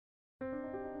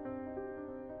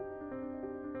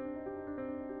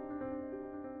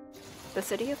the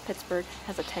city of Pittsburgh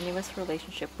has a tenuous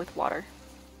relationship with water.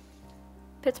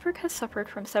 Pittsburgh has suffered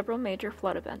from several major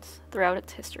flood events throughout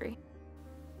its history.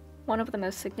 One of the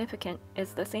most significant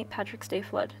is the St. Patrick's Day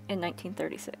flood in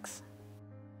 1936.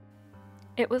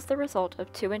 It was the result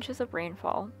of 2 inches of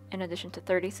rainfall in addition to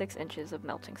 36 inches of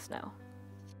melting snow.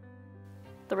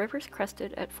 The rivers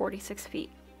crested at 46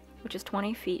 feet, which is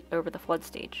 20 feet over the flood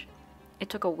stage. It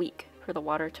took a week for the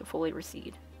water to fully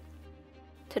recede.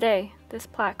 Today, this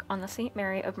plaque on the St.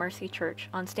 Mary of Mercy Church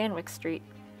on Stanwix Street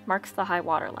marks the high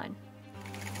water line.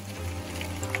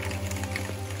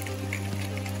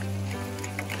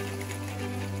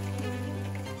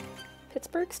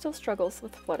 Pittsburgh still struggles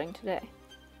with flooding today,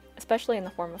 especially in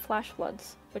the form of flash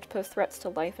floods, which pose threats to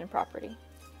life and property.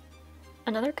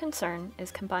 Another concern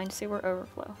is combined sewer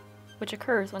overflow, which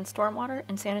occurs when stormwater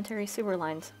and sanitary sewer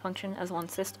lines function as one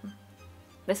system.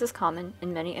 This is common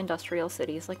in many industrial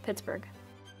cities like Pittsburgh.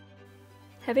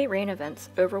 Heavy rain events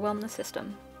overwhelm the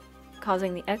system,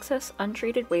 causing the excess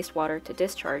untreated wastewater to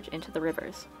discharge into the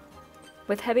rivers.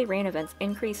 With heavy rain events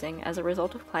increasing as a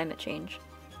result of climate change,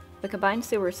 the combined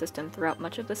sewer system throughout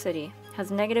much of the city has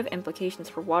negative implications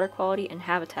for water quality and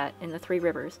habitat in the 3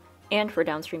 rivers and for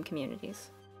downstream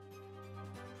communities.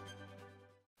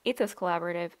 Ethos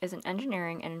Collaborative is an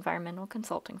engineering and environmental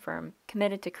consulting firm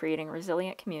committed to creating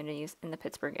resilient communities in the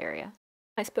Pittsburgh area.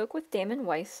 I spoke with Damon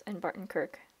Weiss and Barton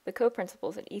Kirk, the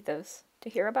co-principals at Ethos, to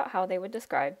hear about how they would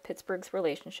describe Pittsburgh's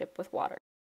relationship with water.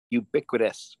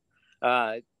 Ubiquitous.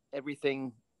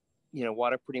 Everything,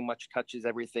 water pretty much touches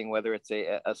everything, whether it's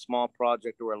a small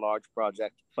project or a large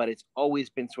project, but it's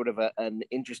always been sort of an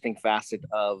interesting facet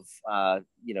of,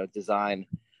 design.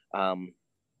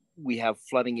 We have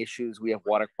flooding issues, we have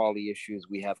water quality issues,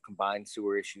 we have combined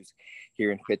sewer issues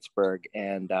here in Pittsburgh,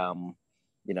 and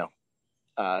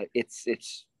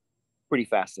it's pretty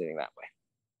fascinating that way.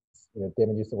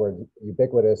 Damon used the word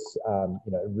ubiquitous.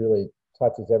 It really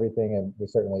touches everything, and we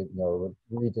certainly, a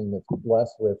region that's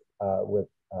blessed with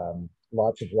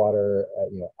lots of water,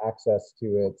 access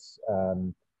to it.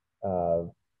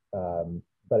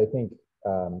 But I think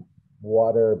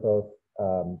water, both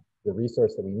the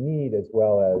resource that we need, as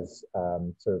well as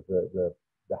sort of the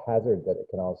hazard that it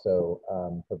can also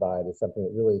provide, is something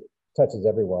that really touches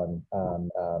everyone.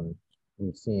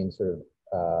 We've seen sort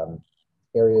of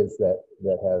areas that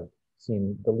have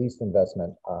seen the least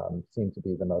investment seem to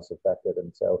be the most affected,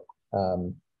 and so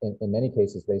in many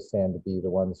cases they stand to be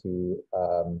the ones who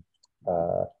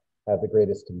have the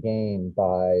greatest to gain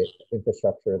by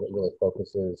infrastructure that really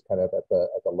focuses kind of at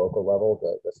the local level,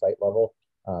 the site level.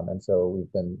 And so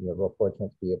we've been real fortunate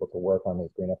to be able to work on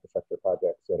these green infrastructure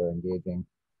projects that are engaging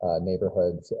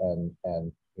neighborhoods and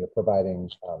providing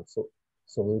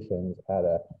solutions at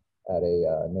a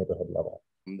neighborhood level.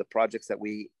 The projects that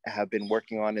we have been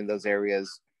working on in those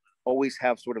areas always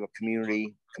have sort of a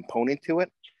community component to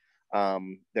it.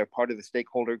 They're part of the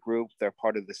stakeholder group. They're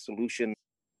part of the solution.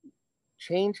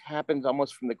 Change happens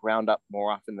almost from the ground up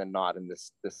more often than not in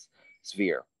this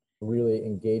sphere. Really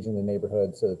engaging the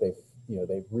neighborhood so that they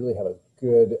really have a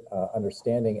good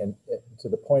understanding, and to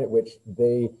the point at which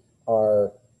they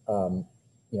are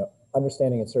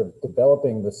understanding and sort of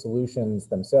developing the solutions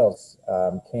themselves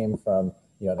came from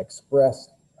an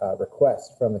expressed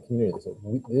request from the community. They said,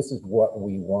 this is what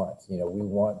we want. We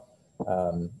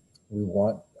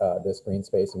want this green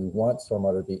space, and we want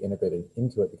stormwater to be integrated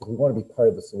into it because we want to be part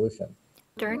of the solution.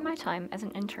 During my time as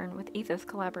an intern with Ethos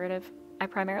Collaborative, I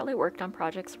primarily worked on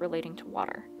projects relating to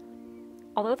water.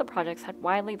 Although the projects had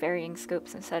widely varying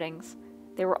scopes and settings,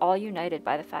 they were all united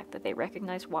by the fact that they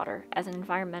recognized water as an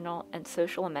environmental and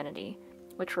social amenity,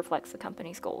 which reflects the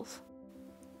company's goals.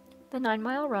 The 9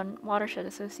 Mile Run Watershed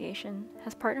Association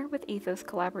has partnered with Ethos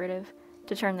Collaborative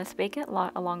to turn this vacant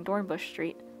lot along Dornbush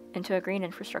Street into a green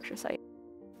infrastructure site.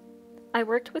 I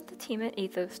worked with the team at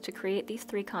Ethos to create these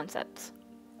 3 concepts.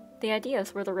 The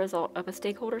ideas were the result of a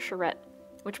stakeholder charrette,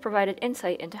 which provided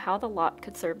insight into how the lot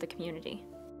could serve the community.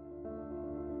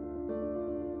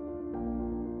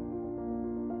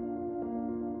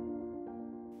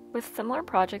 With similar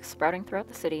projects sprouting throughout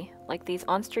the city, like these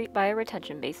on-street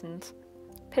bioretention basins,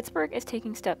 Pittsburgh is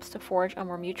taking steps to forge a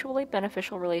more mutually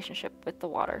beneficial relationship with the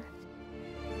water.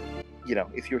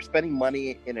 If you're spending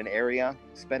money in an area,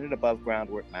 spend it above ground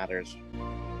where it matters.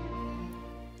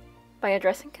 By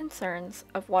addressing concerns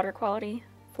of water quality,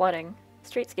 flooding,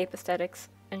 streetscape aesthetics,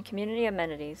 and community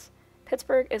amenities,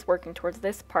 Pittsburgh is working towards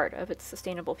this part of its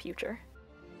sustainable future.